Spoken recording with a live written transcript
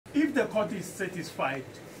If the court is satisfied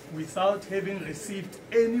without having received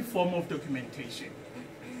any form of documentation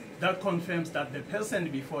that confirms that the person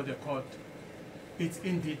before the court is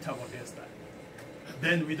indeed Thabo Bester,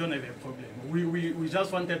 then we don't have a problem. We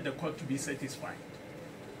just wanted the court to be satisfied.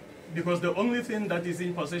 Because the only thing that is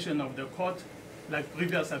in possession of the court, like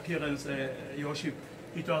previous appearance, Your Worship,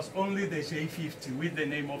 it was only the J50 with the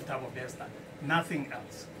name of Thabo Bester, nothing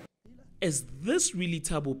else. Is this really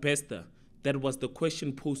Thabo Bester? That was the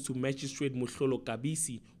question posed to Magistrate Mohlolo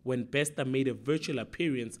Kabisi when Bester made a virtual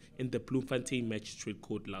appearance in the Bloemfontein Magistrate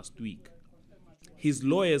Court last week. His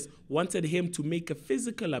lawyers wanted him to make a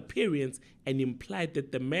physical appearance and implied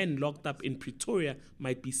that the man locked up in Pretoria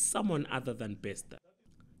might be someone other than Bester.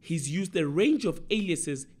 He's used a range of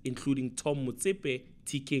aliases including Tom Motsepe,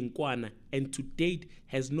 TK Nkwana, and to date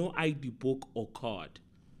has no ID book or card.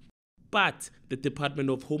 But the Department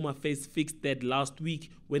of Home Affairs fixed that last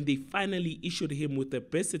week when they finally issued him with a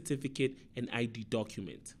birth certificate and ID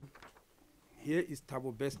document. Here is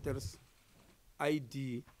Thabo Bester's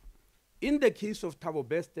ID. In the case of Thabo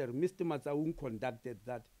Bester, Mr. Matsaung conducted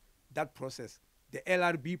that process, the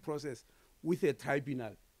LRB process, with a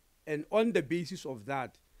tribunal. And on the basis of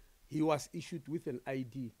that, he was issued with an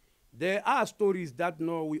ID. There are stories that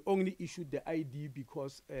no, we only issued the ID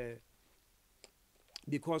because there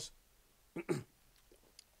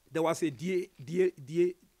was a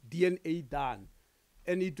DNA done.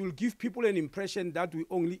 And it will give people an impression that we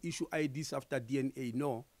only issue IDs after DNA.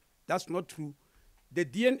 No, that's not true. The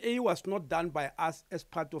DNA was not done by us as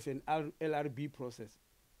part of an LRB process.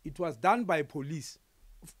 It was done by police.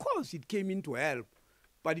 Of course, it came in to help,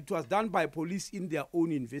 but it was done by police in their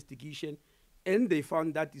own investigation, and they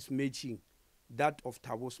found that is matching that of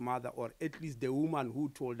Thabo's mother, or at least the woman who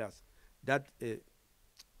told us that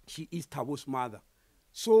she is Thabo's mother.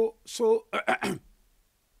 So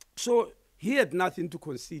he had nothing to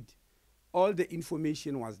concede. All the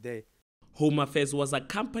information was there. Home Affairs was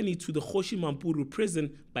accompanied to the Kgoshi Mampuru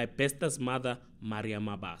prison by Bester's mother, Maria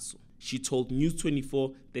Mabaso. She told News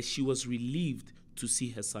 24 that she was relieved to see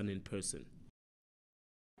her son in person.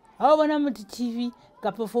 TV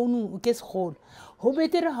kapa phone ke sekgolo ho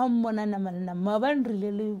betere ha mmona na maban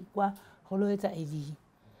rile kwa go lo etsa ID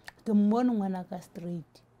ke mmona ngwana ka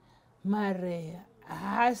straight mare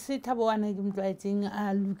ha se Thabo wana ke mtwaetseng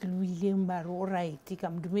a lokilwileng ba ro right ka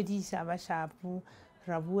mdumedisa ba shapu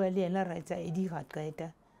ra bua le ena ra etsa ID ga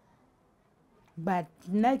qeta but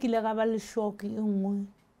nna ke le ga ba le shock engwe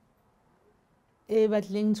e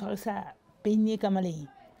batleng tshwasa penye ka maleng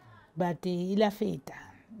but ila feta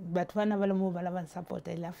batho bana ba le mo ba la ba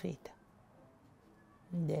supporta ila feta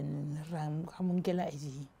then ramunkela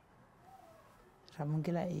ID.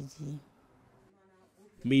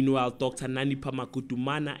 Meanwhile, Dr. Nanipa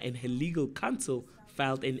Magudumana and her legal counsel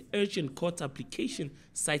filed an urgent court application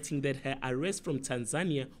citing that her arrest from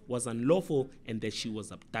Tanzania was unlawful and that she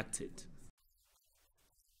was abducted.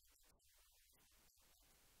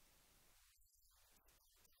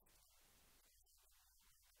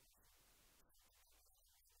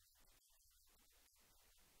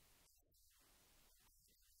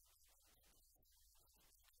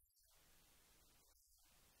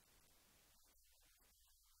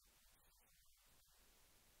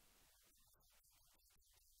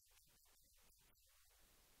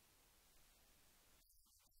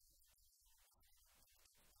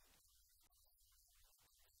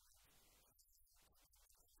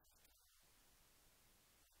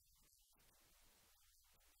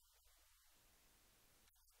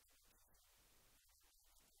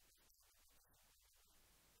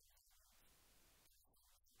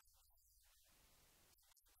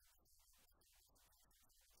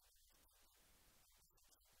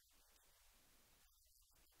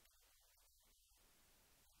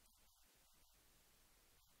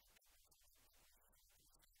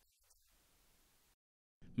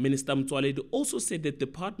 Minister Motsoaledi also said the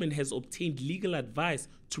department has obtained legal advice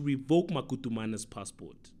to revoke Magudumana's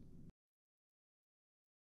passport.